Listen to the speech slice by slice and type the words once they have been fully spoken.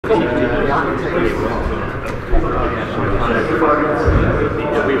Good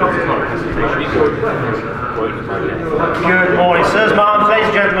morning, sirs, madams, ladies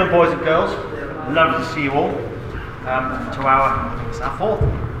and gentlemen, boys and girls. Lovely to see you all to our fourth,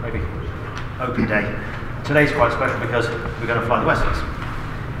 maybe, open day. Today's quite special because we're going to fly the Wessex.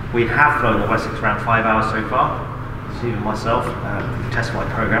 We have flown the Wessex around 5 hours so far. Steve and myself, the test flight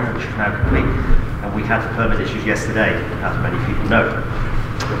program, which is now complete, and we had the permit issues yesterday, as many people know.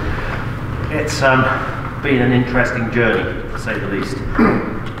 It's been an interesting journey, to say the least.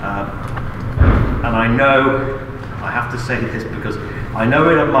 And I know, I have to say this because I know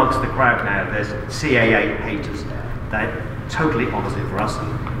in amongst the crowd now there's CAA haters. They're totally opposite for us.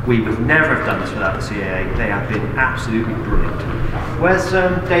 We would never have done this without the CAA. They have been absolutely brilliant. Where's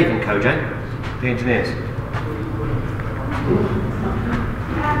Dave and Kojay, the engineers?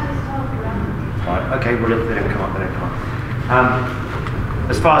 Right, okay, brilliant. They don't come up.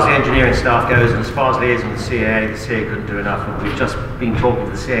 As far as the engineering staff goes, and as far as liaison with the CAA couldn't do enough. And we've just been talking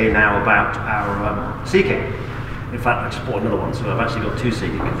to the CAA now about our Sea King. In fact, I just bought another one, so I've actually got two Sea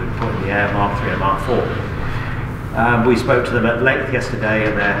Kings because we've put in the air, Mark III and Mark IV. We spoke to them at length yesterday,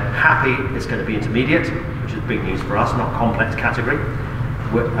 and they're happy it's going to be intermediate, which is big news for us, not complex category.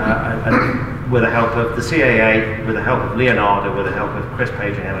 And with the help of the CAA, with the help of Leonardo, with the help of Chris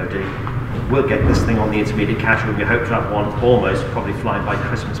Page and MOD, we'll get this thing on the intermediate category. We hope to have one almost probably flying by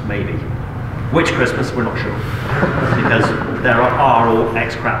Christmas, maybe. Which Christmas, we're not sure, because there are all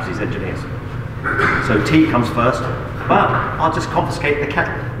ex-Crabs, these engineers. So tea comes first, but I'll just confiscate the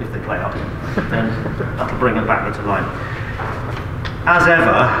kettle if they play up, then that'll bring them back into line. As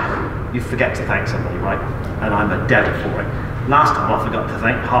ever, you forget to thank somebody, right? And I'm a devil for it. Last time I forgot to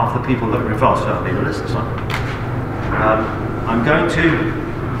thank half the people that were involved, so I made a list this time. I'm going to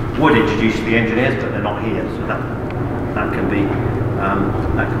would introduce the engineers, but they're not here, so that can be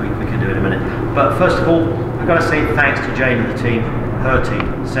we can do it in a minute. But first of all, I've got to say thanks to Jane and the team, her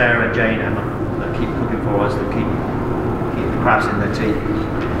team, Sarah, Jane, Emma, that keep cooking for us, that keep the crabs in their tea,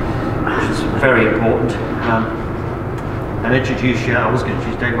 which is very important. And introduce you. I was going to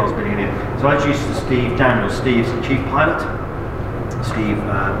introduce Dave Wells, but here. So I introduced Steve Daniel. Steve's the chief pilot. Steve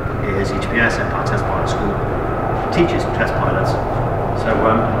is HPS, Empire Test Pilot School, teaches test pilots. So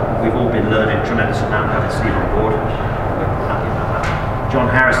we've all been learning a tremendous amount having Steve on board. We're happy about that. John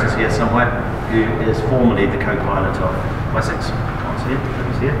Harris is here somewhere, who is formerly the co-pilot of Wessex. Can't see him,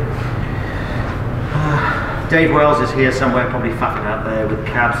 he's here. Dave Wells is here somewhere, probably faffing out there with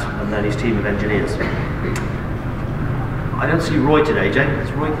cabs and then his team of engineers. I don't see Roy today, Jane.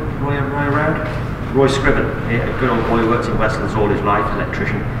 Is Roy around? Roy Scriven, a good old boy who works in Westlands all his life,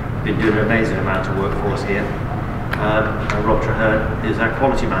 electrician. Been doing an amazing amount of work for us here. And Rob Traherne is our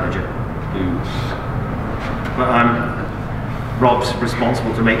quality manager. Rob's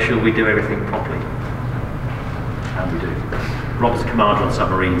responsible to make sure we do everything properly. And we do. Rob's a commander on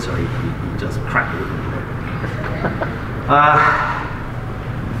submarines, so he does crack it.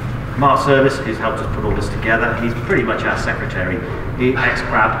 Mark Service, who's helped us put all this together, he's pretty much our secretary.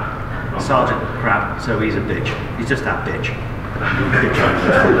 Ex-Crab, Sergeant Crab, so he's a bitch. He's just that bitch.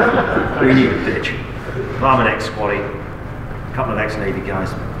 We need a bitch. Well, I'm an ex-squaddy, a couple of ex-Navy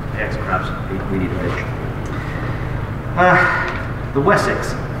guys, ex-Crabs, we need a bitch. The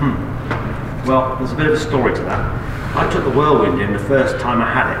Wessex. Well, there's a bit of a story to that. I took the Whirlwind in the first time I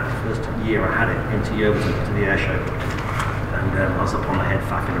had it, the first year I had it, into Yeovilton to the air show. And I was up on the head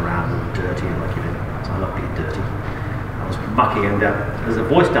faffing around, all dirty and like you do, so I love being dirty. I was mucky, and there's a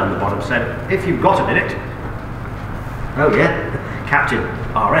voice down the bottom said, "If you've got a minute." Oh yeah, Captain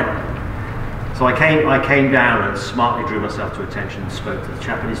RN. So I came down and smartly drew myself to attention and spoke to the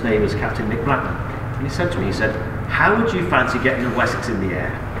chap, and his name was Captain Nick Blackman. And he said to me, he said, "How would you fancy getting the Wessex in the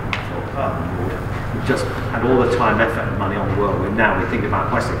air?" I thought, oh Lord, we've just had all the time, effort and money on the Whirlwind, now we think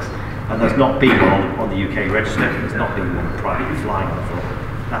about Wessex. And there's not been one on the UK register, there's not been one privately flying on the floor.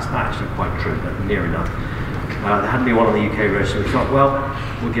 That's not actually quite true, but near enough. There hadn't been one on the UK register. We thought, well,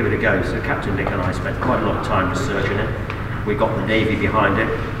 we'll give it a go. So Captain Nick and I spent quite a lot of time researching it. We got the Navy behind it.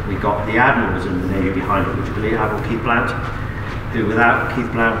 We got the Admirals in the Navy behind it, which was Admiral Keith Blount, who without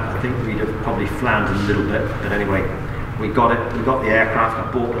Keith Blount, I think we'd have probably floundered a little bit. But anyway, we got it. We got the aircraft. I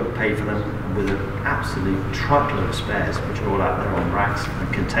bought them, paid for them, and with an absolute truckload of spares, which are all out there on racks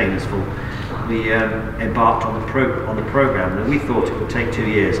and containers full. We embarked on the program, and we thought it would take 2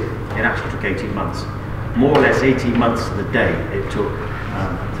 years. It actually took 18 months. More or less 18 months to the day it took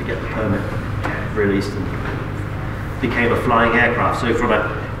to get the permit released and became a flying aircraft. So from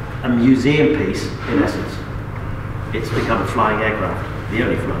a museum piece, in essence, it's become a flying aircraft, the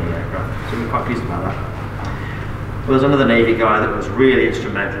only flying aircraft. So we're quite pleased about that. There was another Navy guy that was really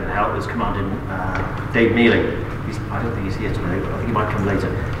instrumental in help, was Commanding Dave Mealing. I don't think he's here today, but I think he might come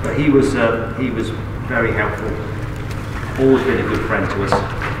later. But he was very helpful, always been a good friend to us,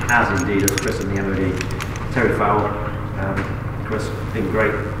 as indeed as Chris in the MOD. Terry Fowler, Chris, been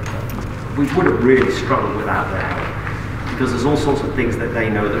great. We would have really struggled without their help, because there's all sorts of things that they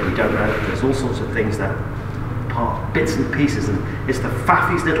know that we don't know. There's all sorts of things that bits and pieces, and it's the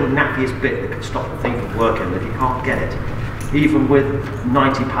faffiest little nappiest bit that can stop the thing from working if you can't get it. Even with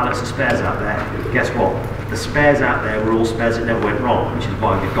 90 pallets of spares out there, guess what? The spares out there were all spares that never went wrong, which is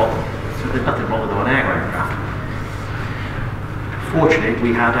why we've got them. So there's nothing wrong with them on aircraft. Fortunately,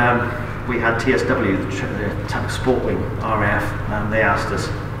 we had TSW, the Tactical Sport Wing, RAF, and they asked us,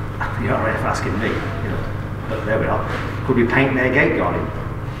 the RAF asking me, but there we are, could we paint their gate guarding?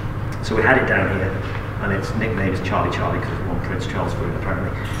 So we had it down here, and its nickname is Charlie Charlie because we want Prince Charles for it apparently.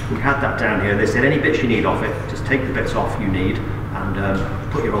 We had that down here. They said any bits you need off it, just take the bits off you need and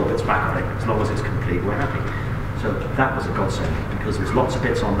put your old bits back on it. As long as it's complete, we're happy. So that was a godsend, because there's lots of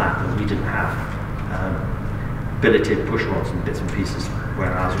bits on that we didn't have. Billeted push rods and bits and pieces,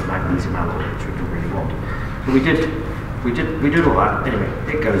 whereas with magnesium alloy, which we didn't really want. So we did all that. Anyway,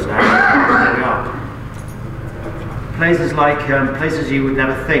 it goes now. There we are. Places like places you would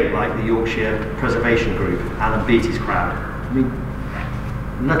never think, like the Yorkshire Preservation Group, Alan Beattie's crowd. I mean,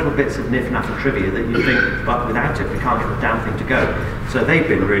 little bits of niff-naff and trivia that you think, but without it, we can't get the damn thing to go. So they've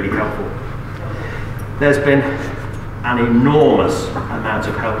been really helpful. There's been an enormous amount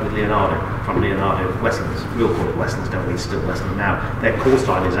of help with Leonardo, from Leonardo Westlands. We'll call it Westlands, don't we? It's still Westland now. Their call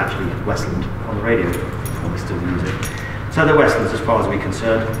sign is actually Westland on the radio, and we still use it. So they're Westlands as far as we're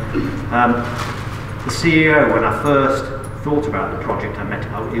concerned. The CEO, when I first thought about the project, I met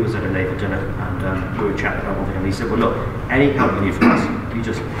him, he was at a naval dinner, and we were chatting about one thing, and he said, well look, any help you need from us, you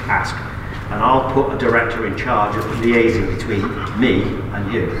just ask, and I'll put a director in charge of liaising between me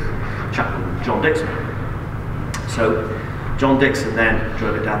and you, a chap called John Dixon. So John Dixon then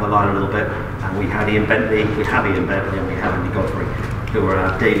drove it down the line a little bit, and we had Ian Bentley, and we have Andy Godfrey, who were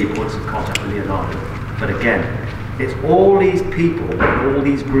our daily points of contact with Leonardo. But again, it's all these people, all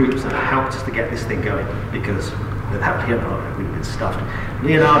these groups that have helped us to get this thing going, because without Leonardo, we'd have been stuffed.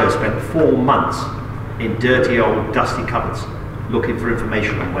 Leonardo spent 4 months in dirty old dusty cupboards looking for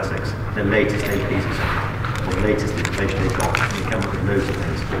information on Wessex, the latest APs, or the latest information they've got, and they come up with loads of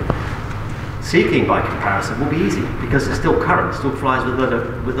things. Seeking, by comparison, will be easy, because it's still current, still flies with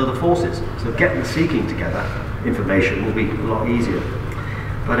other forces. So getting the Seeking together, information, will be a lot easier.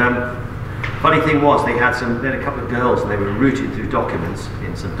 But funny thing was, they had a couple of girls, and they were rooting through documents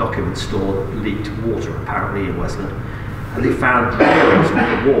in some document store that leaked water, apparently, in Westland. And they found drawings from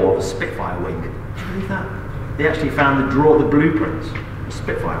the war of a Spitfire wing. Do you believe that? They actually found the blueprints of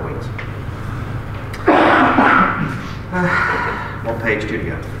Spitfire wings. What page to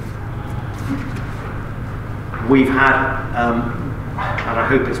go? We've had, and I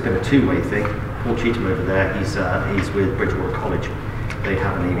hope it's been a two-way thing, Paul Cheetham over there, he's with Bridgewater College. They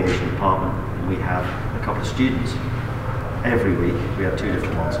have an aviation department, and we have a couple of students. Every week we have 2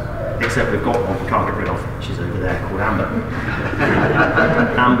 different ones, except we've got one we can't get rid of. She's over there, called Amber.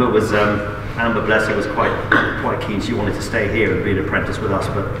 Amber, bless her, was quite keen. She wanted to stay here and be an apprentice with us,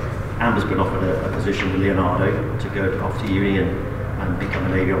 but Amber's been offered a position with Leonardo to go off to uni and become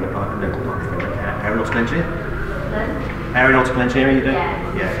an aeronautical engineer. No? Aeronautical engineering, you do?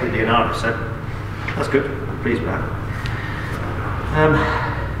 Yeah. Yeah, with Leonardo, so that's good. I'm pleased with that.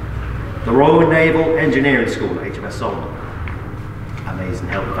 The Royal Naval Engineering School at HMS Solomon. Amazing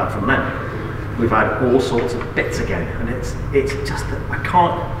help we've had from them. We've had all sorts of bits again, and it's just that I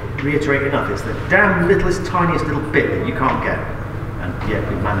can't reiterate enough. It's the damn littlest, tiniest little bit that you can't get, and yet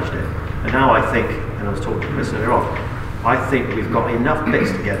we've managed it. And now I think, and I was talking to Chris earlier on, I think we've got enough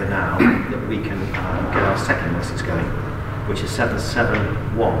bits together now that we can get our second message going, which is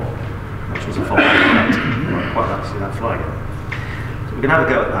 771, which was a fault. I'd quite like to see that fly again. So we're going to have a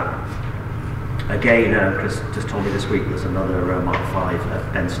go at that. Again, Chris just told me this week there's another Mark 5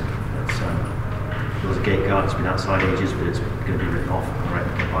 at Benson. There was a gate guard that's been outside ages, but it's going to be written off. I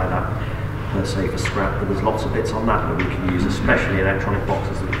reckon we can buy that per se for scrap. But there's lots of bits on that we can use, especially electronic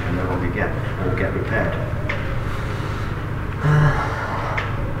boxes that we can no longer get or get repaired.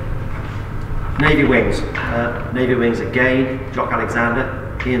 Navy Wings. Navy Wings again, Jock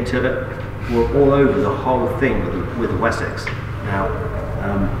Alexander, Ian Tibbett, were all over the whole thing with the Wessex. Now,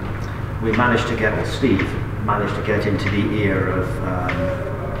 we managed to get, Steve managed to get into the ear of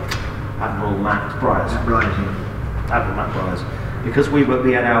Admiral Matt Bryars. Admiral Matt Bryars. Because we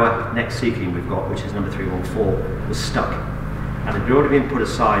had our next Seeking we've got, which is number 314, was stuck. and it had already been put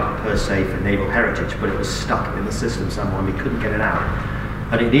aside per se for naval heritage, but it was stuck in the system somewhere and we couldn't get it out.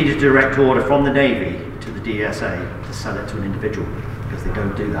 And it needed a direct order from the Navy to the DSA to sell it to an individual, because they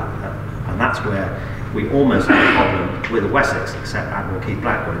don't do that. And that's where we almost had a problem with the Wessex, except Admiral Keith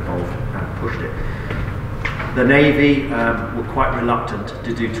Black got involved and pushed it. The Navy were quite reluctant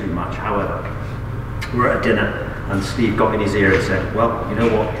to do too much. However, we were at a dinner and Steve got in his ear and said, well, you know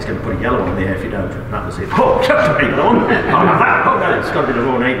what, he's going to put a yellow on there if you don't. And that was it. Oh, can't put a yellow on. Can't have that. Oh, no, it's got to be the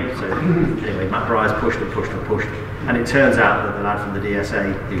Royal Navy. So anyway, Matt Bryce pushed and pushed and pushed. And it turns out that the lad from the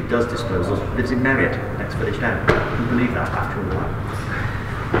DSA who does disposals lives in Marriott, next village down. Can you believe that after all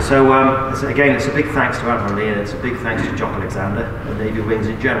that? So again, it's a big thanks to Admiral Lee, and it's a big thanks to Jock Alexander and Navy Wings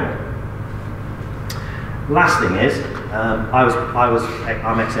in general. Last thing is,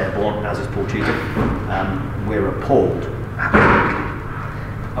 I'm ex-airborne, as is Paul Cheetham. We're appalled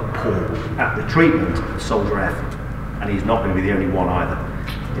at the treatment of Soldier F, and he's not going to be the only one either.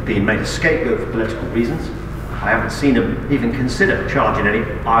 They're being made a scapegoat for political reasons. I haven't seen him even consider charging any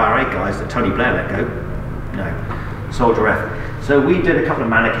IRA guys that Tony Blair let go. No, Soldier F. So we did a couple of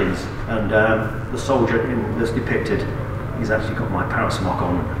mannequins, and the soldier that's depicted, he's actually got my parasmock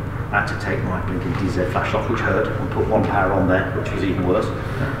on. I had to take my blinking DZ flash off, which hurt, and put one power on there, which was even worse.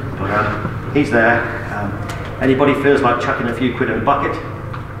 But he's there. Anybody feels like chucking a few quid in a bucket,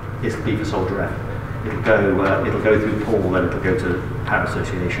 it's the for Soldier F. It'll go through Paul, then it'll go to Power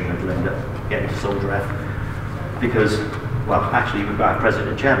Association, and it'll end up getting to Soldier F. Because, well, actually we've got our president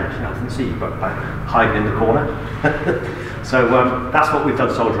and chairman, I can see you, but hiding in the corner. So that's what we've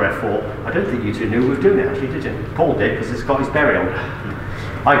done Soldier F for. I don't think you two knew we were doing it, actually, did you? Paul did, because it's got his berry on.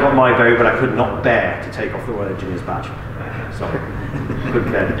 I got my berry, but I could not bear to take off the Royal Engineers badge. Sorry,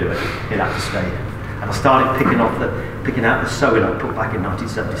 couldn't bear to do it. It had to stay. And I started picking out the sewing I put back in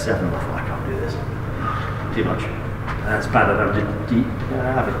 1977. And I thought, I can't do this. Too much. It's bad that I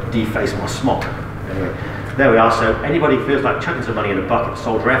have to deface my smock. Anyway, there we are. So anybody who feels like chucking some money in a bucket,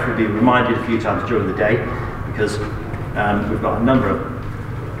 Soldier F will be reminded a few times during the day, because we've got a number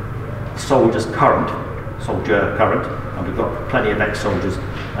of soldier current, and we've got plenty of ex-soldiers,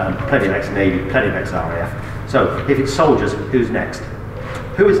 plenty of ex-Navy, plenty of ex-RAF. So if it's soldiers, who's next?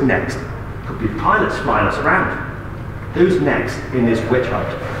 Who is next? Could be pilots flying us around. Who's next in this witch hunt?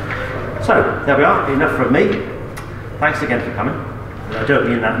 So there we are, enough from me. Thanks again for coming. I don't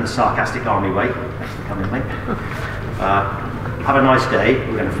mean that in a sarcastic army way. Thanks for coming, mate. Have a nice day.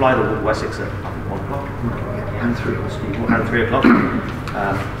 We're going to fly the Wessex at 1 o'clock. And 3 o'clock. And 3 o'clock.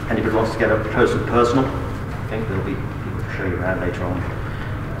 Anybody wants to get up close and personal, I think there'll be people to show you around later on.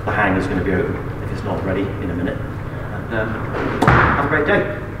 The hangar's going to be open, if it's not ready, in a minute. And have a great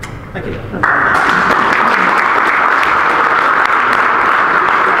day. Thank you.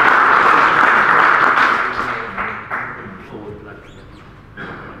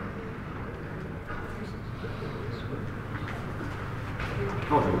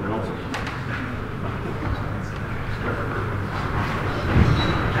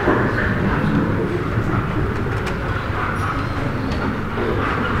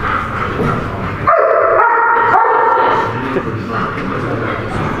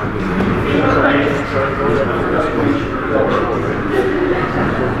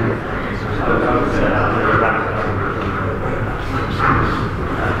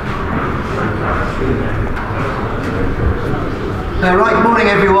 Right, good morning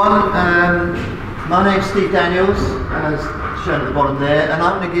everyone. My name's Steve Daniels, as shown at the bottom there, and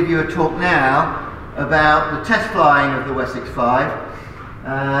I'm going to give you a talk now about the test flying of the Wessex 5.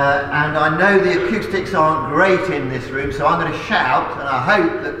 And I know the acoustics aren't great in this room, so I'm going to shout, and I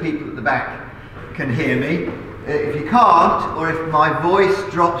hope that people at the back can hear me. If you can't, or if my voice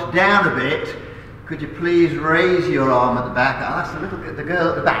drops down a bit, could you please raise your arm at the back? That's the girl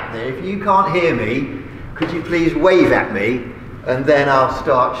at the back there. If you can't hear me, could you please wave at me? And then I'll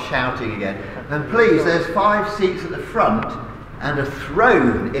start shouting again. And please, there's 5 seats at the front and a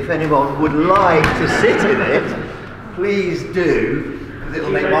throne if anyone would like to sit in it. Please do, because it'll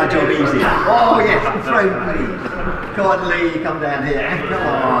make my job easier. Oh yes, the throne please. Come on Lee, come down here. Come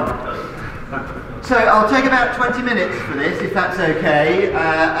on. So I'll take about 20 minutes for this, if that's okay,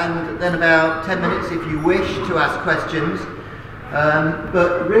 and then about 10 minutes if you wish to ask questions.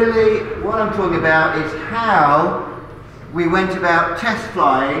 But really, what I'm talking about is how we went about test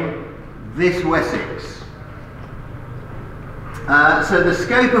flying this Wessex. So the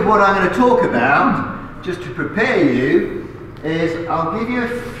scope of what I'm going to talk about, just to prepare you, is I'll give you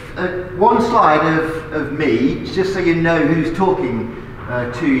one slide of me, just so you know who's talking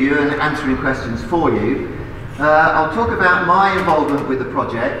to you and answering questions for you. I'll talk about my involvement with the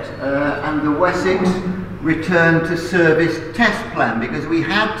project and the Wessex return to service test plan, because we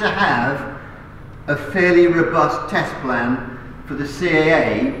had to have a fairly robust test plan for the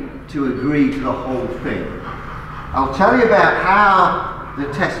CAA to agree to the whole thing. I'll tell you about how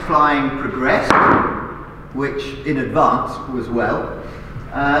the test flying progressed, which in advance was well,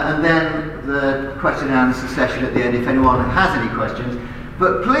 and then the question and answer session at the end if anyone has any questions.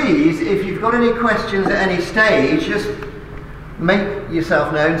 But please, if you've got any questions at any stage, just make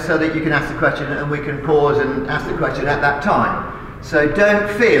yourself known so that you can ask the question and we can pause and ask the question at that time. So don't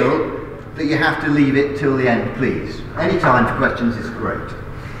feel that you have to leave it till the end, please. Any time for questions is great.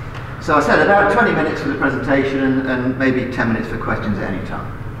 So I said about 20 minutes for the presentation and maybe 10 minutes for questions at any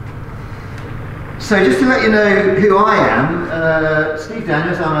time. So just to let you know who I am, Steve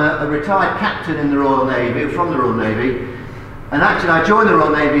Daniels, I'm a retired captain in the Royal Navy, from the Royal Navy. And actually I joined the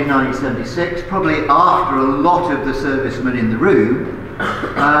Royal Navy in 1976, probably after a lot of the servicemen in the room.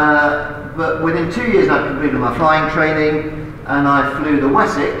 But within 2 years I'd completed my flying training, and I flew the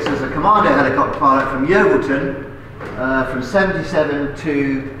Wessex as a commando helicopter pilot from Yeovilton from 77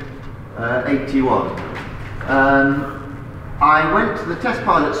 to 81. I went to the test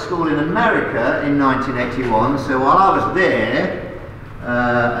pilot school in America in 1981, so while I was there,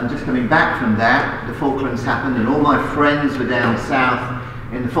 and just coming back from that, the Falklands happened and all my friends were down south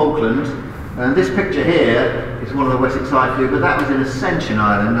in the Falklands. And this picture here is one of the Wessex I flew, but that was in Ascension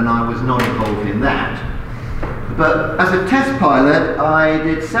Island and I was not involved in that. But as a test pilot, I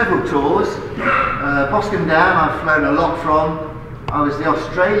did several tours. Boscombe Down I've flown a lot from. I was the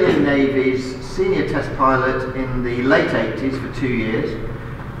Australian Navy's senior test pilot in the late 80s for 2 years,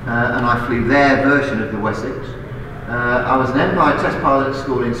 and I flew their version of the Wessex. I was an Empire Test Pilot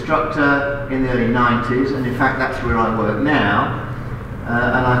School instructor in the early 90s, and in fact that's where I work now.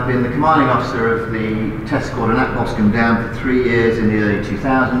 And I've been the commanding officer of the test squadron at Boscombe Down for 3 years in the early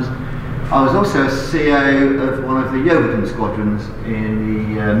 2000s. I was also a CO of one of the Yeovilton squadrons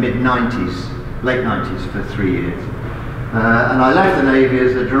in the mid-90s, late 90s for 3 years. And I left the Navy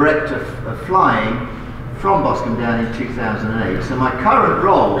as a director of flying from Boscombe Down in 2008. So my current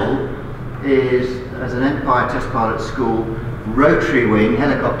role is as an Empire Test Pilot School rotary wing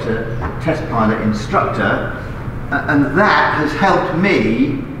helicopter test pilot instructor, and that has helped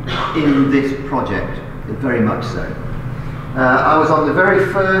me in this project, very much so. I was on the very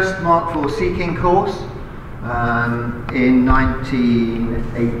first Mark IV Sea King course in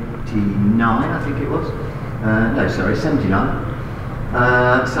 1989, I think it was. No, sorry, 79.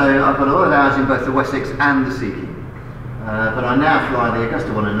 So I've got a lot of hours in both the Wessex and the Sea King. But I now fly the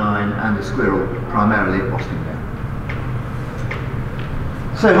Augusta 109 and the Squirrel primarily at Boscombe Down.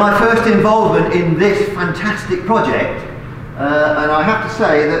 So my first involvement in this fantastic project, and I have to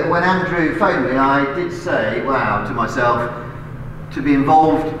say that when Andrew phoned me, I did say, wow, to myself, to be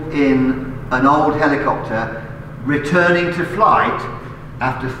involved in an old helicopter returning to flight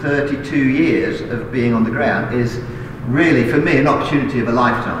after 32 years of being on the ground is really, for me, an opportunity of a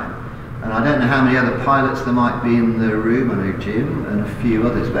lifetime. And I don't know how many other pilots there might be in the room. I know Jim and a few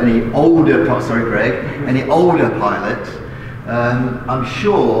others, but any older, sorry Greg, any older pilots, I'm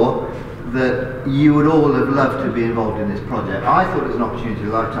sure that you would all have loved to be involved in this project. I thought it was an opportunity of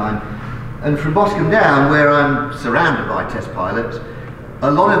a lifetime. And from Boscombe Down, where I'm surrounded by test pilots,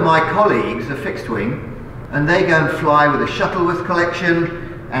 a lot of my colleagues are fixed wing, and they go and fly with a Shuttleworth collection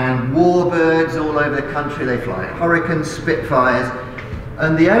and warbirds all over the country. They fly Hurricanes, Spitfires,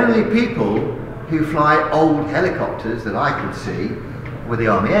 and the only people who fly old helicopters that I could see were the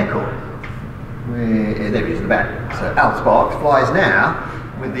Army Air Corps. There he is in the back. So Al Sparks flies now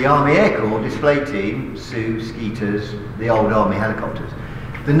with the Army Air Corps display team, Sioux, Skeeters, the old Army helicopters.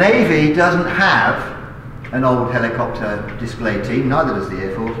 The Navy doesn't have an old helicopter display team, neither does the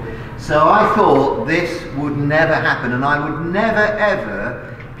Air Force. So I thought this would never happen, and I would never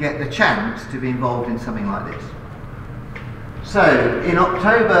ever get the chance to be involved in something like this. So in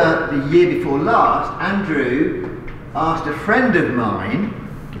October the year before last, Andrew asked a friend of mine,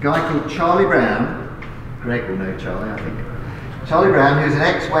 a guy called Charlie Brown, Greg will know Charlie I think, Charlie Brown, who's an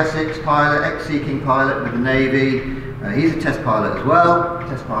ex-Wessex pilot, ex-Sea King pilot with the Navy, he's a test pilot as well,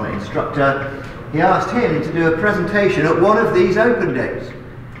 test pilot instructor. He asked him to do a presentation at one of these open days.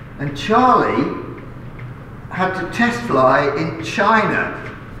 And Charlie had to test fly in China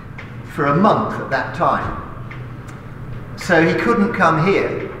for a month at that time. So he couldn't come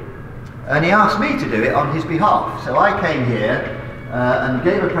here. And he asked me to do it on his behalf. So I came here and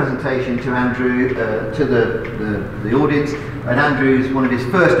gave a presentation to Andrew, to the audience, at Andrew's, one of his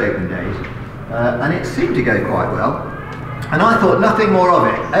first open days. And it seemed to go quite well. And I thought nothing more of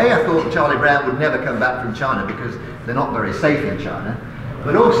it. I thought Charlie Brown would never come back from China because they're not very safe in China.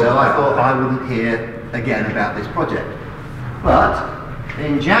 But also I thought I wouldn't hear again about this project. But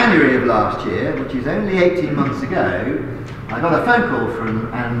in January of last year, which is only 18 months ago, I got a phone call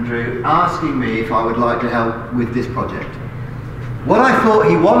from Andrew asking me if I would like to help with this project. What I thought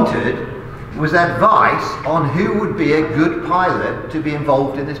he wanted was advice on who would be a good pilot to be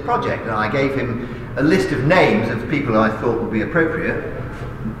involved in this project, and I gave him a list of names of people I thought would be appropriate,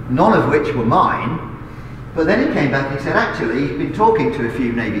 none of which were mine. But then he came back and he said, actually, he'd been talking to a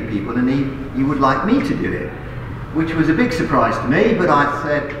few Navy people and he would like me to do it, which was a big surprise to me, but I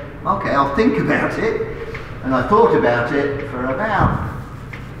said, okay, I'll think about it. And I thought about it for about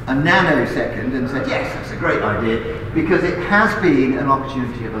a nanosecond and said, yes, that's a great idea, because it has been an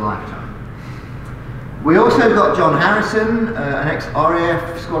opportunity of a lifetime. We also got John Harrison, an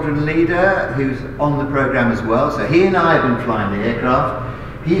ex-RAF squadron leader, who's on the programme as well. So he and I have been flying the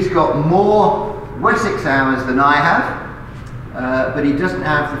aircraft. He's got more Wessex hours than I have, but he doesn't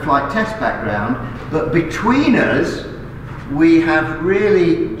have the flight test background. But between us, we have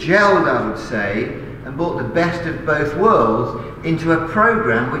really gelled, I would say, and brought the best of both worlds into a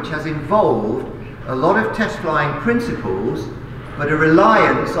programme which has involved a lot of test flying principles, but a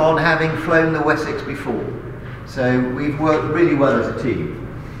reliance on having flown the Wessex before. So we've worked really well as a team.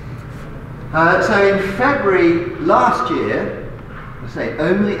 So in February last year, let's say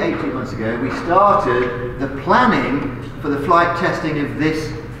only 18 months ago, we started the planning for the flight testing of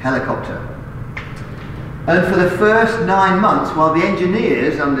this helicopter. And for the first 9 months, while the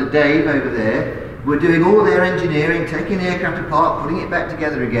engineers under Dave over there were doing all their engineering, taking the aircraft apart, putting it back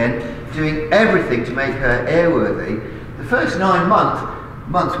together again, doing everything to make her airworthy, the first 9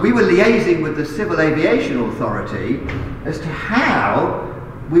 months we were liaising with the Civil Aviation Authority as to how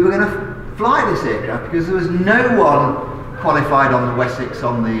we were going to fly this aircraft, because there was no one qualified on the Wessex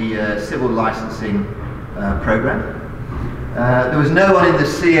on the civil licensing programme. There was no one in the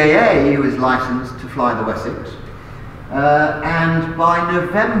CAA who was licensed to fly the Wessex. And by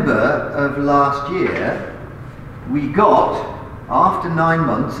November of last year, we got, after 9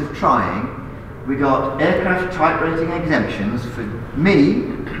 months of trying, we got aircraft type rating exemptions for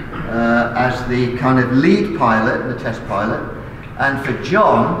me as the kind of lead pilot, the test pilot, and for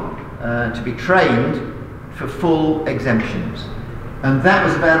John to be trained for full exemptions. And that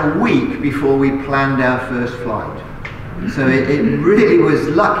was about a week before we planned our first flight. So it really was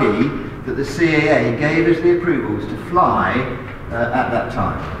lucky that the CAA gave us the approvals to fly at that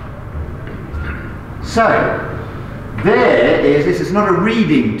time. So this is not a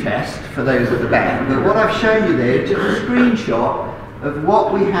reading test for those at the back, but what I've shown you there is just a screenshot of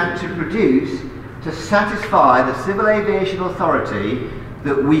what we had to produce to satisfy the Civil Aviation Authority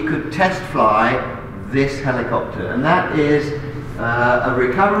that we could test fly this helicopter. And that is a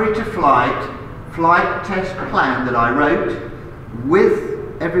recovery to flight test plan that I wrote with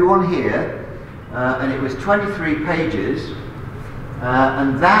everyone here, and it was 23 pages,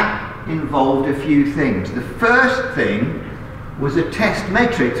 and that involved a few things. The first thing was a test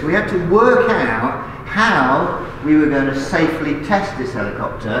matrix. We had to work out how we were going to safely test this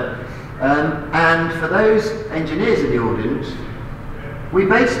helicopter, and for those engineers in the audience, we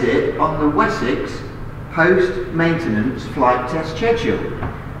based it on the Wessex post-maintenance flight test schedule.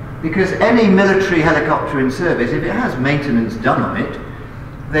 Because any military helicopter in service, if it has maintenance done on it,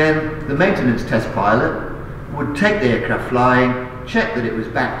 then the maintenance test pilot would take the aircraft flying, check that it was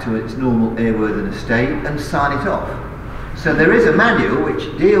back to its normal airworthiness state, and sign it off. So there is a manual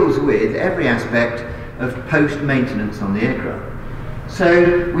which deals with every aspect of post-maintenance on the aircraft.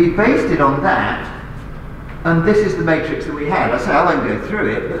 So we based it on that, and this is the matrix that we had. I say I won't go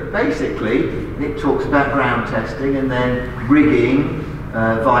through it, but basically it talks about ground testing, and then rigging,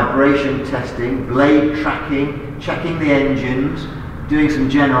 vibration testing, blade tracking, checking the engines, doing some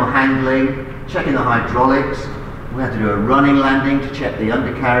general handling, checking the hydraulics. We had to do a running landing to check the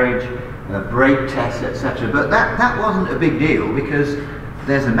undercarriage, brake tests, etc. But that wasn't a big deal, because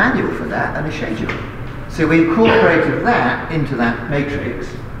there's a manual for that and a schedule. So we incorporated that into that matrix.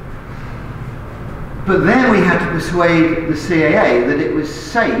 But then we had to persuade the CAA that it was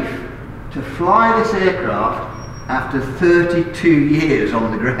safe to fly this aircraft after 32 years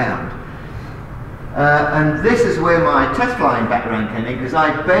on the ground. And this is where my test flying background came in, because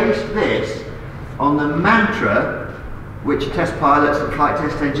I based this on the mantra which test pilots and flight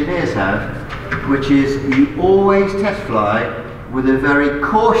test engineers have, which is you always test fly with a very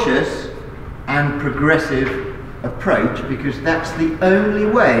cautious and progressive approach, because that's the only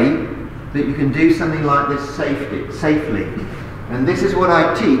way that you can do something like this safely. And this is what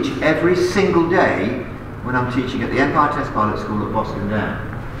I teach every single day when I'm teaching at the Empire Test Pilot School at Boston Down.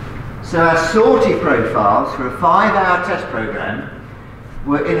 So our sortie profiles for a 5-hour test program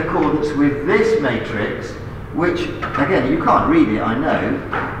were in accordance with this matrix, which, again, you can't read it, I know,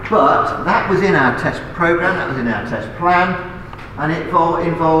 but that was in our test program, that was in our test plan, and it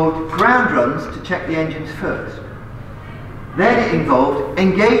involved ground runs to check the engines first. Then it involved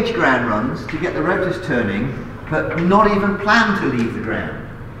engaged ground runs to get the rotors turning, but not even planned to leave the ground.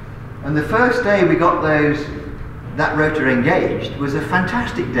 And the first day we got that rotor engaged was a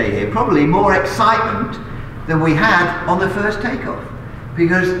fantastic day here, probably more excitement than we had on the first takeoff,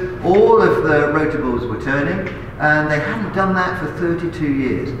 because all of the rotor balls were turning, and they hadn't done that for 32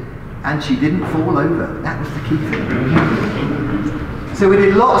 years, and she didn't fall over. That was the key thing. So we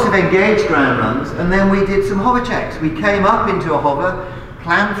did lots of engaged ground runs, and then we did some hover checks. We came up into a hover,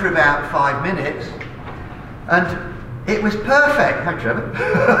 planned for about 5 minutes, and it was perfect. Hi, Trevor.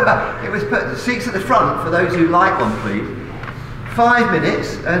 It was perfect. The seats at the front, for those who like one, please. 5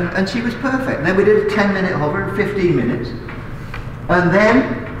 minutes, and she was perfect. And then we did a 10-minute hover in 15 minutes. And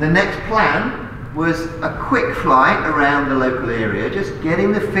then the next plan was a quick flight around the local area, just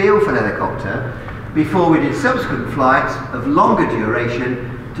getting the feel for the helicopter before we did subsequent flights of longer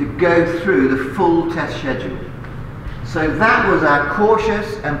duration to go through the full test schedule. So that was our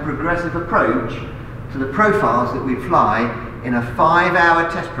cautious and progressive approach to the profiles that we fly in a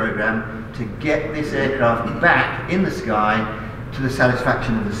 5-hour test program to get this aircraft back in the sky to the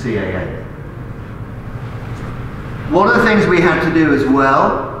satisfaction of the CAA. One of the things we had to do as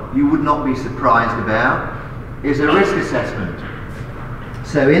well, you would not be surprised about, is a risk assessment.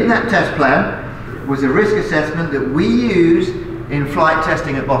 So in that test plan was a risk assessment that we use in flight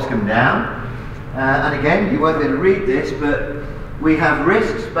testing at Boscombe Down. And again, you won't be able to read this, but we have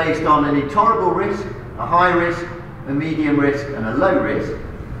risks based on an intolerable risk, a high risk, a medium risk, and a low risk.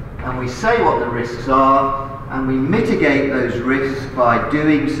 And we say what the risks are, and we mitigate those risks by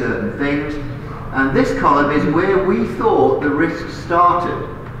doing certain things. And this column is where we thought the risks started.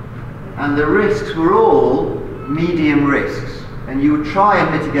 And the risks were all medium risks. And you would try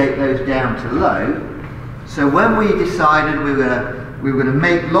and mitigate those down to low. So when we decided we were going to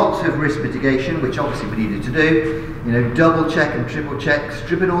make lots of risk mitigation, which obviously we needed to do, you know, double check and triple check,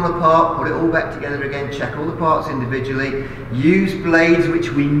 strip it all apart, put it all back together again, check all the parts individually, use blades which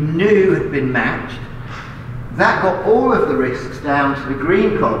we knew had been matched. That got all of the risks down to the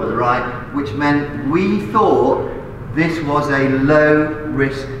green column at the right, which meant we thought this was a low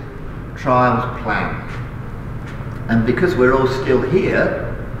risk trials plan. And because we're all still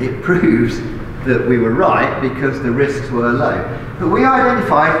here, it proves that we were right because the risks were low. But we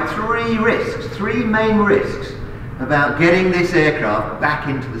identified 3 risks, 3 main risks about getting this aircraft back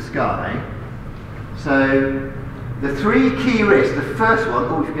into the sky. So the 3 key risks, the first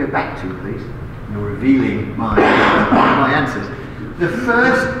one, if you go back to please, you're revealing my answers. The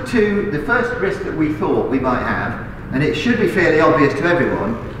first risk that we thought we might have, and it should be fairly obvious to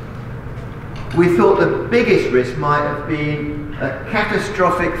everyone, we thought the biggest risk might have been a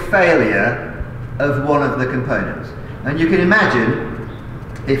catastrophic failure of one of the components. And you can imagine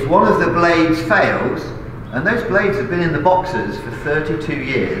if one of the blades fails, and those blades have been in the boxes for 32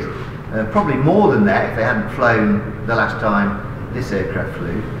 years, probably more than that if they hadn't flown the last time this aircraft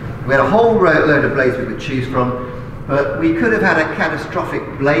flew. We had a whole load of blades we could choose from, but we could have had a catastrophic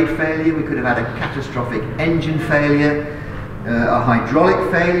blade failure, we could have had a catastrophic engine failure, a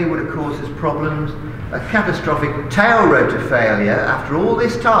hydraulic failure would have caused us problems, a catastrophic tail rotor failure after all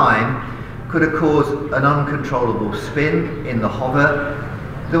this time could have caused an uncontrollable spin in the hover.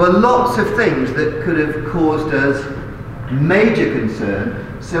 There were lots of things that could have caused us major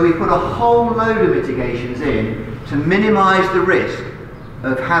concern, so we put a whole load of mitigations in to minimise the risk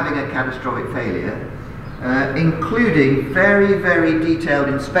of having a catastrophic failure, including very, very detailed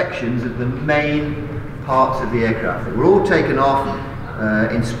inspections of the main parts of the aircraft. They were all taken off,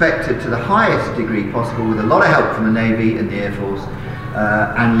 inspected to the highest degree possible with a lot of help from the Navy and the Air Force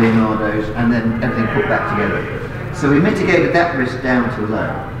and Leonardo's, and then everything put back together. So we mitigated that risk down to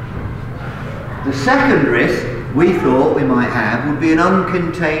low. The second risk we thought we might have would be an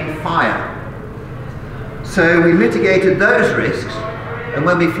uncontained fire. So we mitigated those risks, and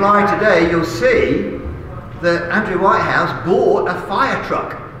when we fly today you'll see that Andrew Whitehouse bought a fire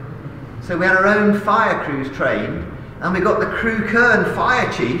truck. So we had our own fire crews trained, and we got the Crew Kern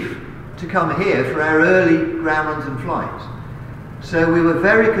fire chief to come here for our early ground runs and flights. So we were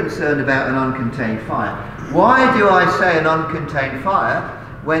very concerned about an uncontained fire. Why do I say an uncontained fire?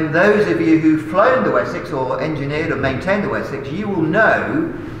 When those of you who've flown the Wessex or engineered or maintained the Wessex, you will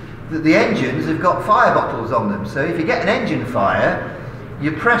know that the engines have got fire bottles on them. So if you get an engine fire,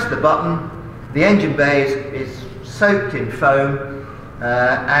 you press the button, the engine bay is soaked in foam,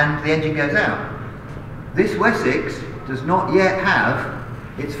 and the engine goes out. This Wessex does not yet have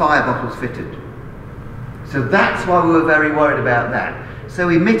it's fire bottles fitted. So that's why we were very worried about that. So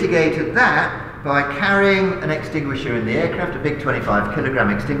we mitigated that by carrying an extinguisher in the aircraft, a big 25 kilogram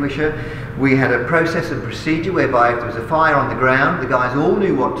extinguisher. We had a process and procedure whereby if there was a fire on the ground, the guys all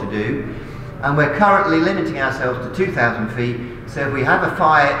knew what to do. And we're currently limiting ourselves to 2,000 feet. So if we have a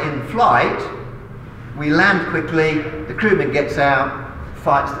fire in flight, we land quickly, the crewman gets out,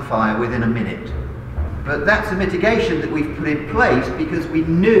 fights the fire within a minute. But that's a mitigation that we've put in place because we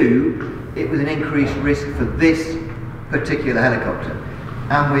knew it was an increased risk for this particular helicopter.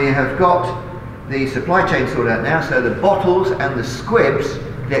 And we have got the supply chain sorted out now, so the bottles and the squibs,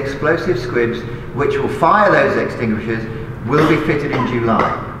 the explosive squibs, which will fire those extinguishers, will be fitted in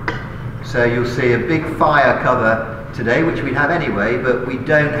July. So you'll see a big fire cover today, which we have anyway, but we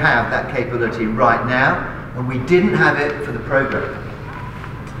don't have that capability right now, and we didn't have it for the program.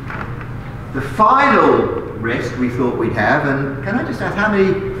 The final risk we thought we'd have, and can I just ask how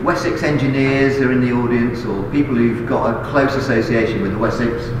many Wessex engineers are in the audience, or people who've got a close association with the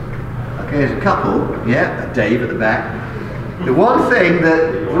Wessex? Okay, there's a couple, yeah, Dave at the back. The one thing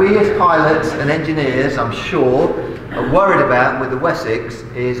that we as pilots and engineers, I'm sure, are worried about with the Wessex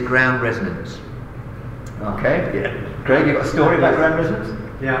is ground resonance. Okay, yeah. Craig, you got a story about ground resonance?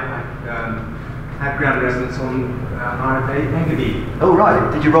 Yeah, I had ground resonance on RFA Engadine. Oh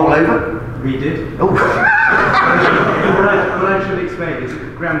right, did you roll over? We did. Oh. what I should explain is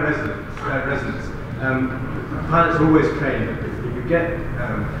ground resonance. Pilots are always trained. If you get,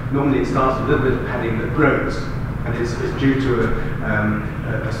 normally it starts with a little bit of padding that grows, and it's due to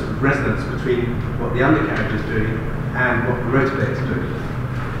a sort of resonance between what the undercarriage is doing and what the rotor blade is doing.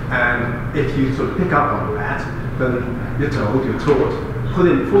 And if you sort of pick up on that, then you're taught, pull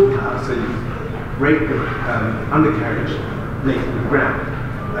in full power so you break the undercarriage linked to the ground,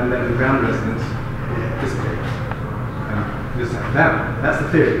 and then the ground resonance dissipates. That's the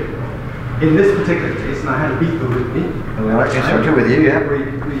theory. In this particular case, and I had a beeper with me. Alright, instructor with you, yeah. We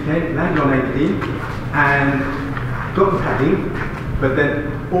landed on Engadine and got the padding, but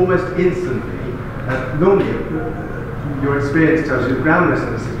then almost instantly, normally your experience tells you the ground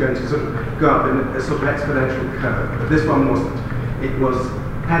resonance is going to sort of go up in a sort of exponential curve, but this one wasn't. It was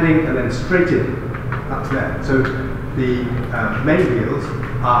padding and then straight in, up to there. So the main wheels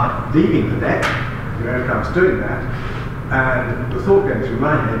are leaving the deck, your aircraft's doing that, and the thought going through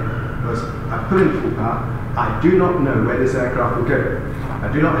my head was, I put in full power, I do not know where this aircraft will go.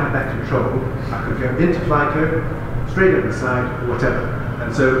 I do not have that control. I could go into flight code, straight over the side, or whatever.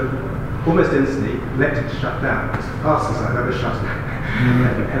 And so, almost instantly, elected to shut down. It's the fastest I've ever shut a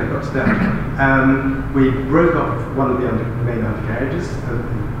helicopter down. We broke off one of the main undercarriages,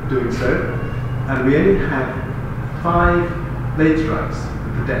 doing so, and we only had 5 blade strikes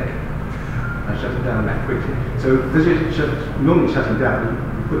at the deck. I shut it down that quickly. So, as you normally shutting down,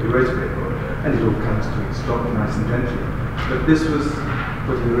 you put your rotor brake on, and it all comes to a stop nice and gently. But this was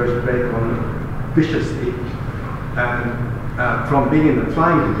putting the rotor brake on viciously, and from being in the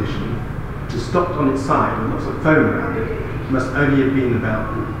flying condition to stopped on its side with lots of foam around it must only have been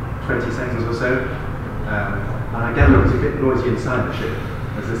about 20 seconds or so. And I gather it was a bit noisy inside the ship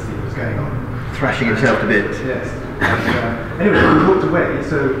as this thing was going on. Thrashing itself to bits. Yes. Anyway, we walked away,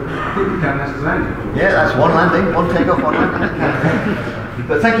 so I think we can have a landing. Yeah, that's one landing, one takeoff, one landing.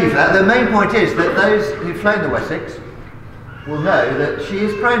 But thank you for that. The main point is that those who've flown the Wessex will know that she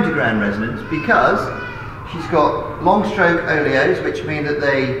is prone to ground resonance because she's got long stroke oleos, which mean that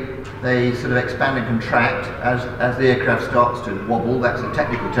they sort of expand and contract as the aircraft starts to wobble. That's a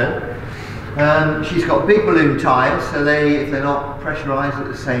technical term. She's got big balloon tyres, so if they're not pressurised at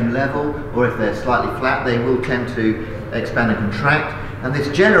the same level, or if they're slightly flat, they will tend to expand and contract. And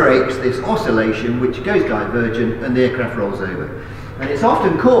this generates this oscillation which goes divergent and the aircraft rolls over. And it's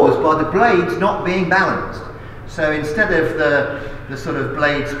often caused by the blades not being balanced. So instead of the sort of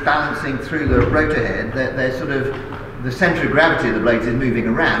blades balancing through the rotor head, they're sort of, the centre of gravity of the blades is moving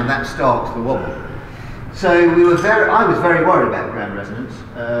around, and that starts the wobble. So I was very worried about ground resonance,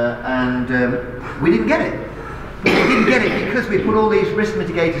 and we didn't get it. We didn't get it because we put all these risk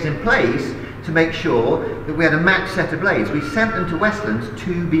mitigators in place to make sure that we had a matched set of blades. We sent them to Westlands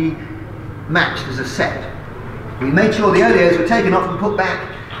to be matched as a set. We made sure the oleos were taken off and put back,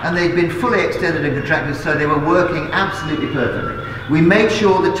 and they'd been fully extended and contracted, so they were working absolutely perfectly. We made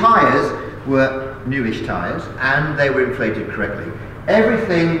sure the tyres were newish tyres and they were inflated correctly.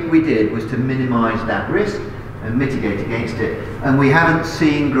 Everything we did was to minimise that risk and mitigate against it, and we haven't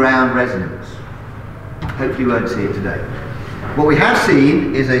seen ground resonance. Hopefully we won't see it today. What we have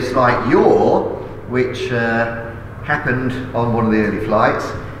seen is a slight yaw, which happened on one of the early flights,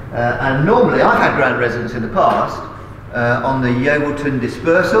 and normally I've had ground resonance in the past, on the Yeovilton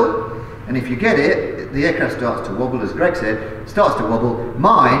dispersal, and if you get it, the aircraft starts to wobble, as Greg said, it starts to wobble.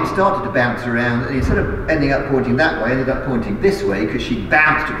 Mine started to bounce around, and instead of ending up pointing that way, ended up pointing this way because she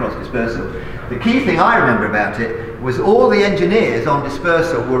bounced across dispersal. The key thing I remember about it was all the engineers on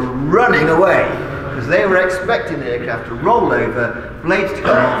dispersal were running away because they were expecting the aircraft to roll over, blades to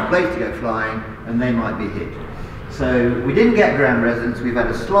come off, blades to go flying, and they might be hit. So we didn't get ground resonance, we've had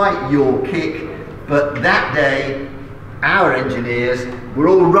a slight yaw kick, but that day our engineers were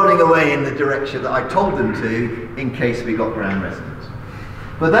all running away in the direction that I told them to in case we got ground resonance.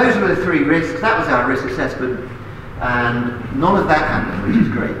 But those were the 3 risks, that was our risk assessment, and none of that happened, which is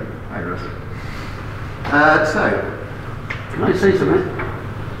great. Hi Russ. Can I say something?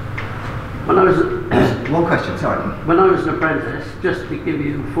 When I was one question, sorry. When I was an apprentice, just to give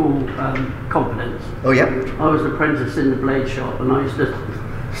you full confidence. Oh yeah. I was an apprentice in the blade shop, and I used to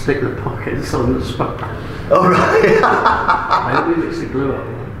stick the pockets on the spot. Oh right. I hope we mixed the glue up.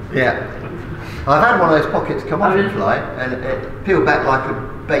 Yeah. I've had one of those pockets come off in flight, and it peeled back like a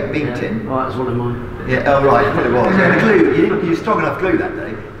baked bean tin. Oh, that's one of mine. Yeah. Oh right, it probably was. Yeah, the glue. You didn't use strong enough glue that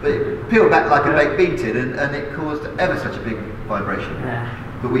day, but it peeled back like a baked bean tin, and it caused ever such a big vibration. Yeah.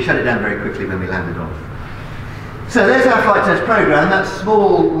 But we shut it down very quickly when we landed on. So there's our flight test program. That's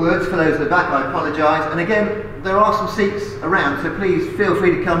small words for those at the back. I apologise. And again, there are some seats around, so please feel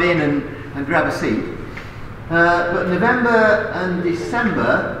free to come in and grab a seat. But November and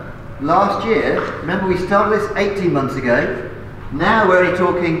December last year, remember we started this 18 months ago. Now we're only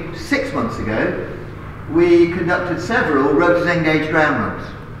talking 6 months ago. We conducted several rotors engaged ground runs.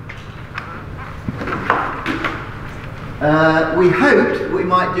 We hoped we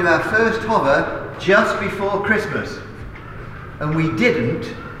might do our first hover just before Christmas, and we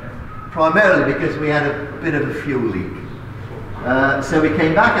didn't, primarily because we had a bit of a fuel leak. So we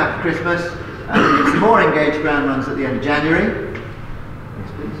came back after Christmas and we did some more engaged ground runs at the end of January.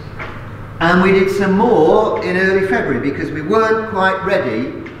 Yes, please. And we did some more in early February because we weren't quite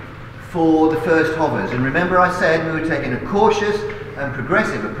ready for the first hovers. And remember I said we were taking a cautious and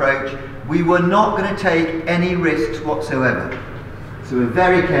progressive approach. We were not going to take any risks whatsoever. So we're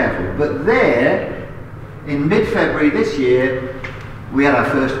very careful. But there, in mid-February this year, we had our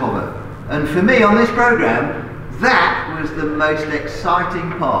first hover. And for me on this programme, that was the most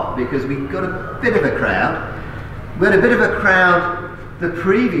exciting part because we got a bit of a crowd. We had a bit of a crowd the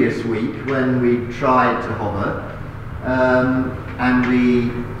previous week when we tried to hover. And we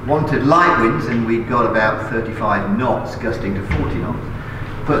wanted light winds, and we got about 35 knots, gusting to 40 knots.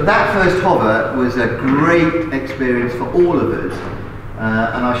 But that first hover was a great experience for all of us,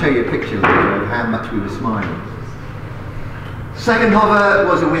 and I'll show you a picture later of how much we were smiling. Second hover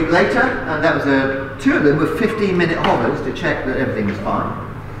was a week later, and that was two of them were 15-minute hovers to check that everything was fine.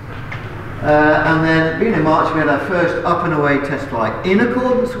 And then at the beginning of March we had our first up and away test flight in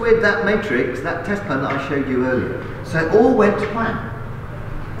accordance with that matrix, that test plan that I showed you earlier. So it all went to plan.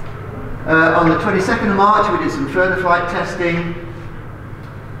 On the 22nd of March we did some further flight testing.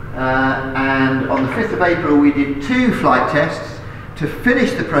 And on the 5th of April we did 2 flight tests to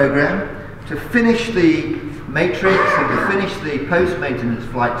finish the program, to finish the matrix and to finish the post-maintenance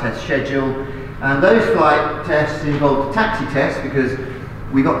flight test schedule. And those flight tests involved a taxi test because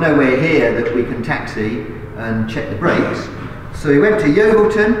we got nowhere here that we can taxi and check the brakes. So we went to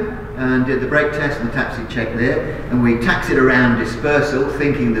Yeovilton and did the brake test and the taxi check there, and we taxied around dispersal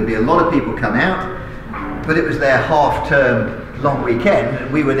thinking there'd be a lot of people come out, but it was their half-term long weekend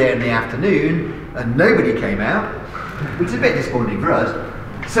and we were there in the afternoon and nobody came out, which is a bit disappointing for us.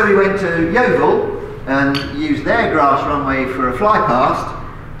 So we went to Yeovil and used their grass runway for a fly past,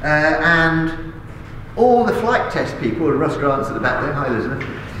 and all the flight test people, and Russ Grant's at the back there, hi Elizabeth,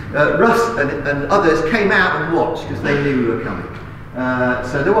 Russ and others came out and watched because they knew we were coming.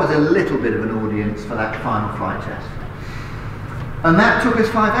 So there was a little bit of an audience for that final flight test. And that took us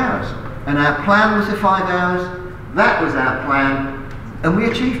 5 hours. And our plan was for 5 hours, that was our plan, and we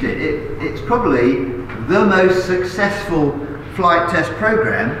achieved it. It's probably the most successful flight test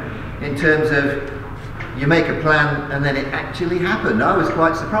program in terms of you make a plan and then it actually happened. I was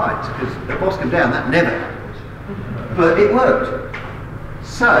quite surprised because at Boscombe Down that never happens. But it worked.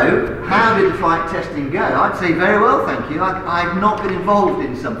 So, how did the flight testing go? I'd say very well, thank you. I've not been involved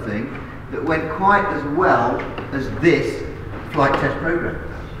in something that went quite as well as this flight test program.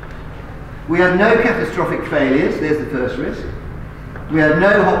 We had no catastrophic failures, there's the first risk. We had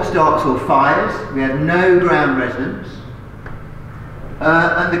no hot starts or fires. We had no ground resonance.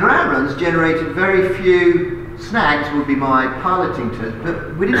 And the ground runs generated very few snags, would be my piloting term,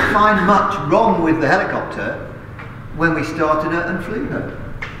 but we didn't find much wrong with the helicopter when we started her and flew her.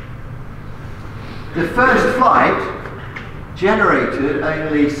 The first flight generated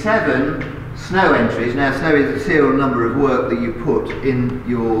only 7 snow entries. Now, snow is the serial number of work that you put in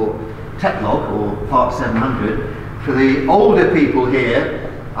your tech log, or part 700. For the older people here,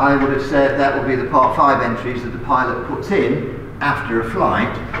 I would have said that would be the part 5 entries that the pilot puts in after a flight.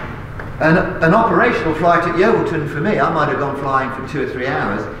 An operational flight at Yeovilton for me, I might have gone flying for 2 or 3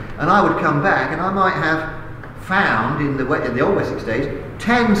 hours, and I would come back and I might have found in the old Wessex days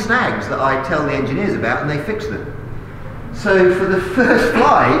 10 snags that I tell the engineers about, and they fix them. So for the first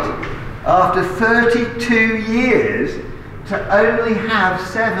flight, after 32 years, to only have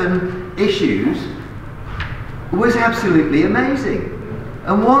 7 issues was absolutely amazing.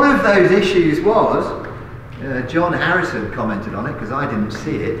 And one of those issues was, John Harrison commented on it because I didn't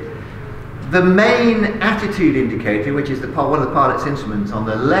see it, the main attitude indicator, which is one of the pilot's instruments on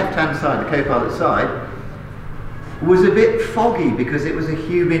the left-hand side, the co-pilot side, was a bit foggy because it was a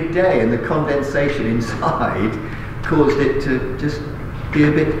humid day and the condensation inside caused it to just be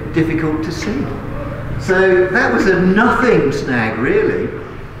a bit difficult to see. So that was a nothing snag really,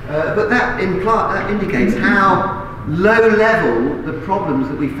 but that indicates how low level the problems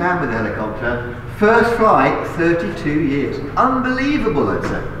that we found with the helicopter. First flight, 32 years. Unbelievable, I'd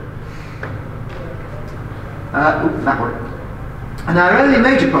say. That one. And our only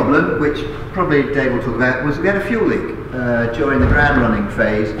major problem, which probably Dave will talk about, was we had a fuel leak during the ground running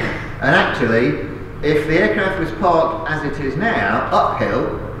phase. And actually, if the aircraft was parked as it is now,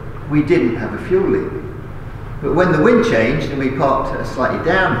 uphill, we didn't have a fuel leak. But when the wind changed and we parked slightly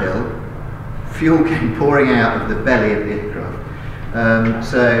downhill, fuel came pouring out of the belly of the aircraft.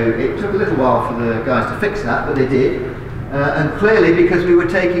 So it took a little while for the guys to fix that, but they did. And clearly, because we were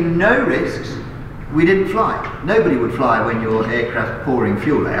taking no risks, we didn't fly. Nobody would fly when your aircraft's pouring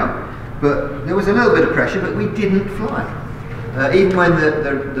fuel out, but there was a little bit of pressure, but we didn't fly. Even when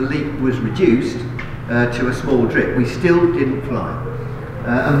the leak was reduced to a small drip, we still didn't fly.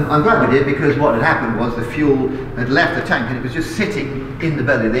 And I'm glad we did, because what had happened was the fuel had left the tank and it was just sitting in the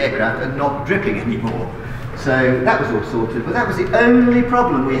belly of the aircraft and not dripping anymore. So that was all sorted, but that was the only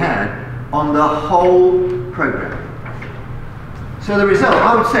problem we had on the whole programme. So the result,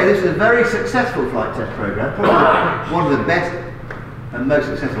 I would say this is a very successful flight test programme, probably one of the best and most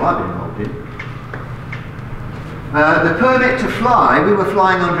successful I've been involved in. The permit to fly, we were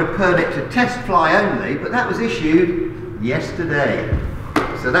flying under a permit to test fly only, but that was issued yesterday.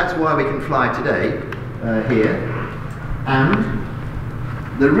 So that's why we can fly today here. And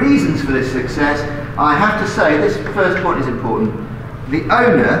the reasons for this success, I have to say, this first point is important. The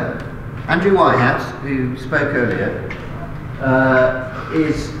owner, Andrew Whitehouse, who spoke earlier,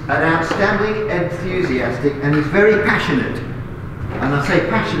 is an outstanding enthusiastic, and he's very passionate. And I say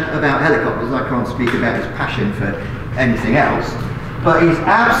passionate about helicopters, I can't speak about his passion for anything else, but he's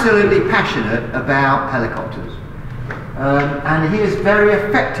absolutely passionate about helicopters. And he has very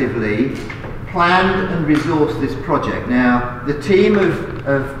effectively planned and resourced this project. Now, the team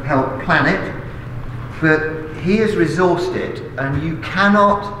have helped plan it, but he has resourced it, and you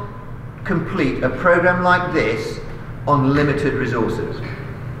cannot complete a program like this on limited resources.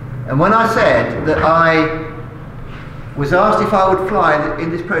 And when I said that I was asked if I would fly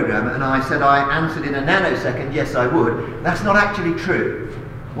in this program, and I said I answered in a nanosecond, yes I would, that's not actually true.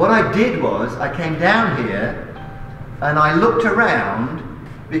 What I did was, I came down here and I looked around,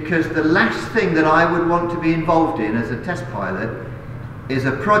 because the last thing that I would want to be involved in as a test pilot is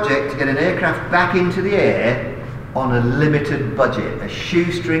a project to get an aircraft back into the air on a limited budget, a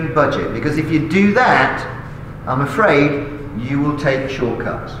shoestring budget, because if you do that, I'm afraid you will take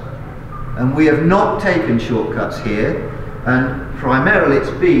shortcuts. And we have not taken shortcuts here, and primarily it's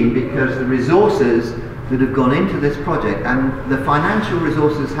been because the resources that have gone into this project, and the financial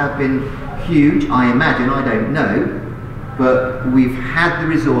resources have been huge, I imagine, I don't know, but we've had the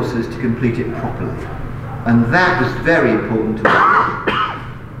resources to complete it properly. And that was very important to us.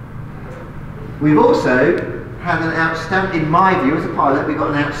 We've also had an outstanding, in my view as a pilot, we've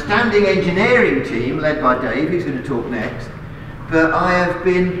got an outstanding engineering team led by Dave, who's going to talk next, but I have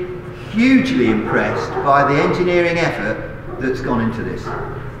been hugely impressed by the engineering effort that's gone into this.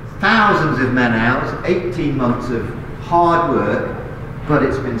 Thousands of man hours, 18 months of hard work, but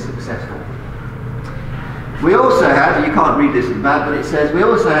it's been successful. We also had, you can't read this at the back, but it says, we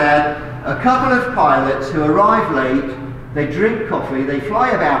also had a couple of pilots who arrive late, they drink coffee, they fly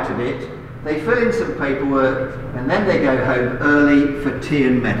about a bit, they fill in some paperwork, and then they go home early for tea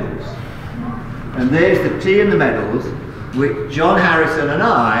and medals. And there's the tea and the medals, which John Harrison and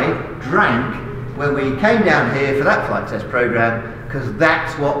I drank when we came down here for that flight test program, because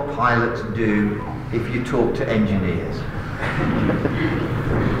that's what pilots do if you talk to engineers.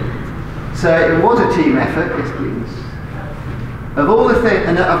 So it was a team effort, yes please. Of all the things,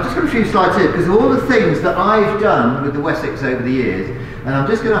 and I've just got a few slides here, because of all the things that I've done with the Wessex over the years, and I'm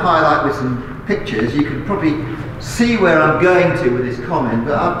just going to highlight with some pictures. You can probably see where I'm going to with this comment,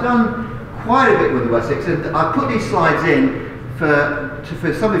 but I've done quite a bit with the Wessex, and I put these slides in for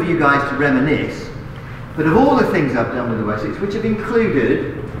some of you guys to reminisce. But of all the things I've done with the Wessex, which have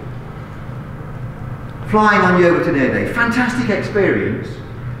included flying on Yeovilton Air Day, fantastic experience,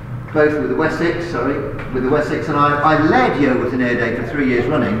 both with the Wessex, and I led Yeovilton Air Day for 3 years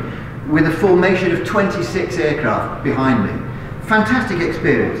running with a formation of 26 aircraft behind me. Fantastic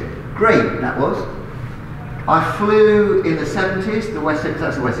experience, great that was. I flew in the 70s, the Wessex,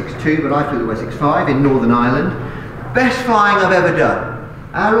 that's the Wessex 2, but I flew the Wessex 5 in Northern Ireland. Best flying I've ever done.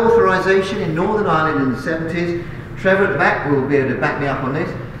 Our authorisation in Northern Ireland in the 70s, Trevor at the back will be able to back me up on this,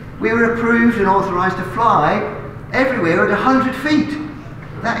 we were approved and authorised to fly everywhere at 100 feet.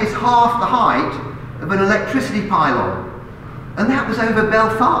 That is half the height of an electricity pylon. And that was over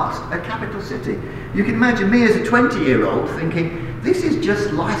Belfast, a capital city. You can imagine me as a 20-year-old thinking, this is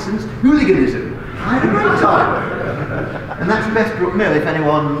just licensed hooliganism. I had a great time. And that's Bessbrook Mill, if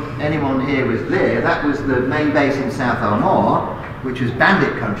anyone here was there. That was the main base in South Armagh, which was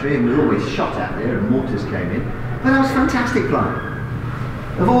bandit country, and we were always shot at there, and mortars came in. But that was fantastic flying.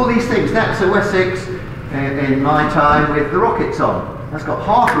 Of all these things, that's a Wessex in my time with the rockets on. That's got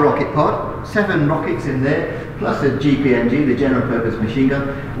half a rocket pod, 7 rockets in there, plus a GPMG, the general purpose machine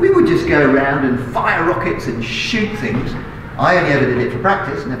gun. We would just go around and fire rockets and shoot things. I only ever did it for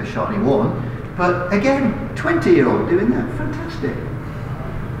practice, never shot any one. But again, 20-year-old doing that, fantastic.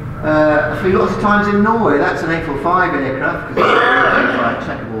 I flew lots of times in Norway. That's an A45 aircraft, because it's got a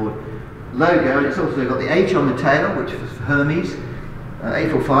checkerboard logo, and it's also got the H on the tail, which was for Hermes.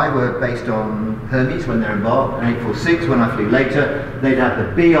 A45 were based on Hermes when they're embarked, and A46 when I flew later, they'd have the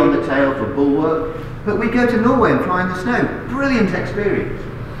B on the tail for bulwark. But we'd go to Norway and fly in the snow. Brilliant experience.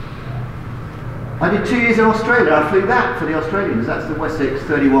 I did 2 years in Australia. I flew that for the Australians. That's the Wessex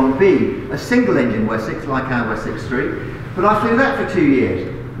 31B, a single engine Wessex like our Wessex 3. But I flew that for 2 years.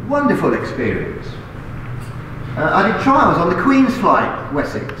 Wonderful experience. I did trials on the Queen's Flight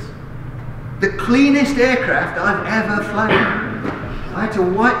Wessex. The cleanest aircraft I've ever flown. I had to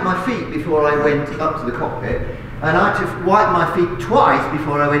wipe my feet before I went up to the cockpit, and I had to wipe my feet twice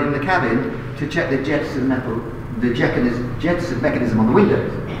before I went in the cabin to check the Jetson mechanism on the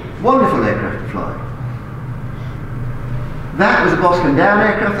windows. Wonderful aircraft to fly. That was a Boscombe Down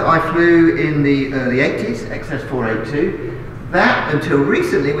aircraft that I flew in the early 80s, XS482. That, until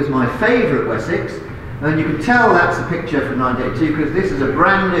recently, was my favourite Wessex, and you can tell that's a picture from 1982 because this is a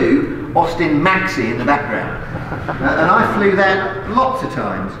brand new Austin Maxi in the background. And I flew that lots of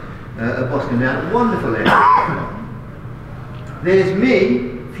times at Boscombe Down. Wonderful aircraft. There's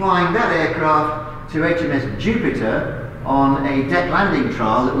me flying that aircraft to HMS Jupiter on a deck landing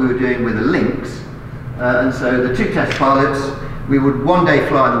trial that we were doing with the Lynx. And so the 2 test pilots, we would one day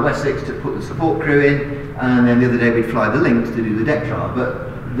fly the Wessex to put the support crew in, and then the other day we'd fly the Lynx to do the deck trial. But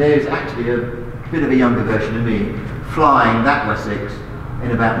there's actually a bit of a younger version of me flying that Wessex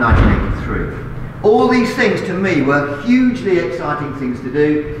in about 1983. All these things to me were hugely exciting things to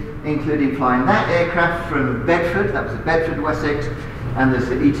do, including flying that aircraft from Bedford. That was the Bedford Wessex, and there's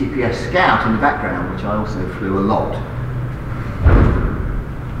the ETPS Scout in the background, which I also flew a lot.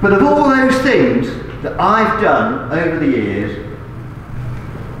 But of all those things that I've done over the years,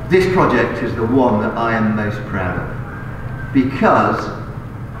 this project is the one that I am most proud of, because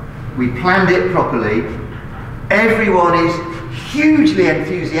we planned it properly. Everyone is hugely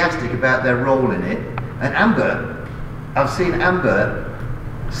enthusiastic about their role in it, and Amber, I've seen Amber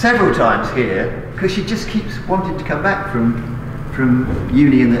several times here because she just keeps wanting to come back from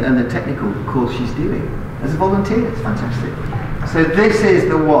uni and the technical course she's doing as a volunteer. It's fantastic. So this is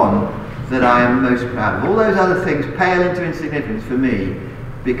the one that I am most proud of. All those other things pale into insignificance for me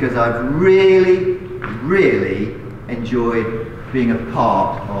because I've really, really enjoyed being a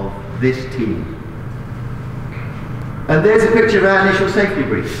part of this team. And there's a picture of our initial safety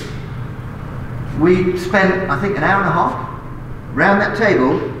brief. We spent, I think, an hour and a half round that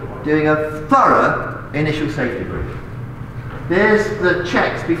table doing a thorough initial safety brief. There's the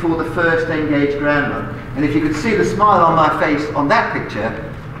checks before the first engaged ground run. And if you could see the smile on my face on that picture,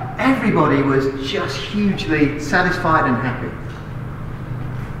 everybody was just hugely satisfied and happy.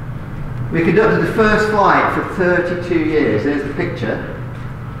 We conducted the first flight for 32 years. There's the picture.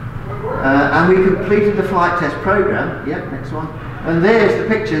 And we completed the flight test program. Yep, next one. And there's the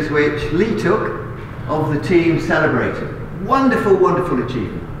pictures which Lee took of the team celebrating. Wonderful, wonderful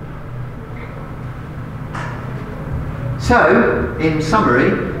achievement. So, in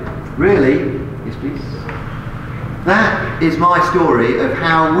summary, really, yes please. that is my story of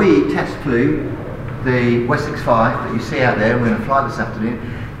how we test flew the Wessex 5 that you see out there. We're going to fly this afternoon.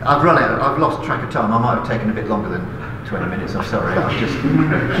 I've lost track of time. I might have taken a bit longer than 20 minutes, I'm sorry. I'm just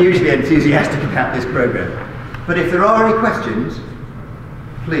hugely enthusiastic about this programme. But if there are any questions,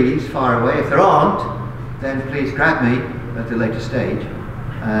 please fire away. If there aren't, then please grab me at a later stage,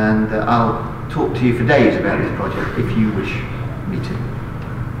 and I'll talk to you for days about this project if you wish me to.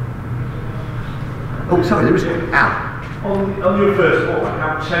 Oh, sorry, there was Al. On your first flight,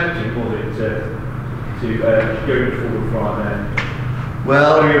 how tempting was it to go forward flight there?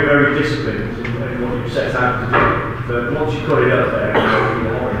 Well, you're very disciplined in what you set out to do, but once you got it up there,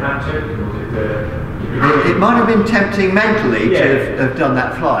 how tempting was it? It might have been tempting mentally to have done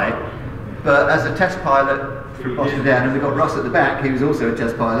that flight, but as a test pilot from Boston down, and we've got Ross at the back, who was also a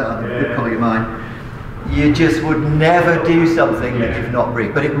test pilot, a good colleague of mine, you just would never do something that you've not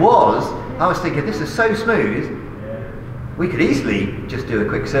briefed. But I was thinking, this is so smooth, we could easily just do a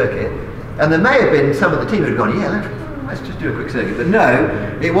quick circuit, and there may have been some of the team who had gone, yeah, let's just do a quick circuit. But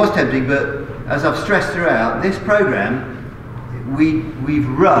no, it was tempting, but as I've stressed throughout, this programme, we've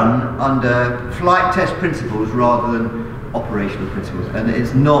run under flight test principles rather than operational principles, and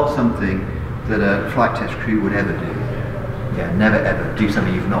it's not something that a flight test crew would ever do. Yeah, never ever do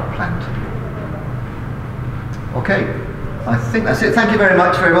something you've not planned to do. Okay, I think that's it. Thank you very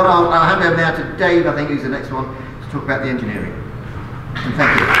much, everyone. I'll hand over now to Dave, I think, who's the next one, to talk about the engineering. And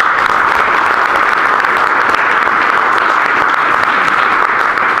thank you.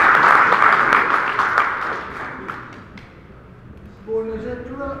 Is it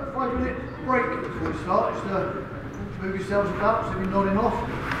a 5-minute break before we start? Just move yourselves about, so you're nodding off.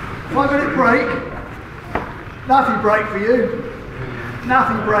 5-minute break. Nothing break for you.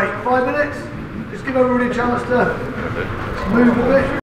 Nothing break. 5 minutes. Just give everybody a chance to move a bit.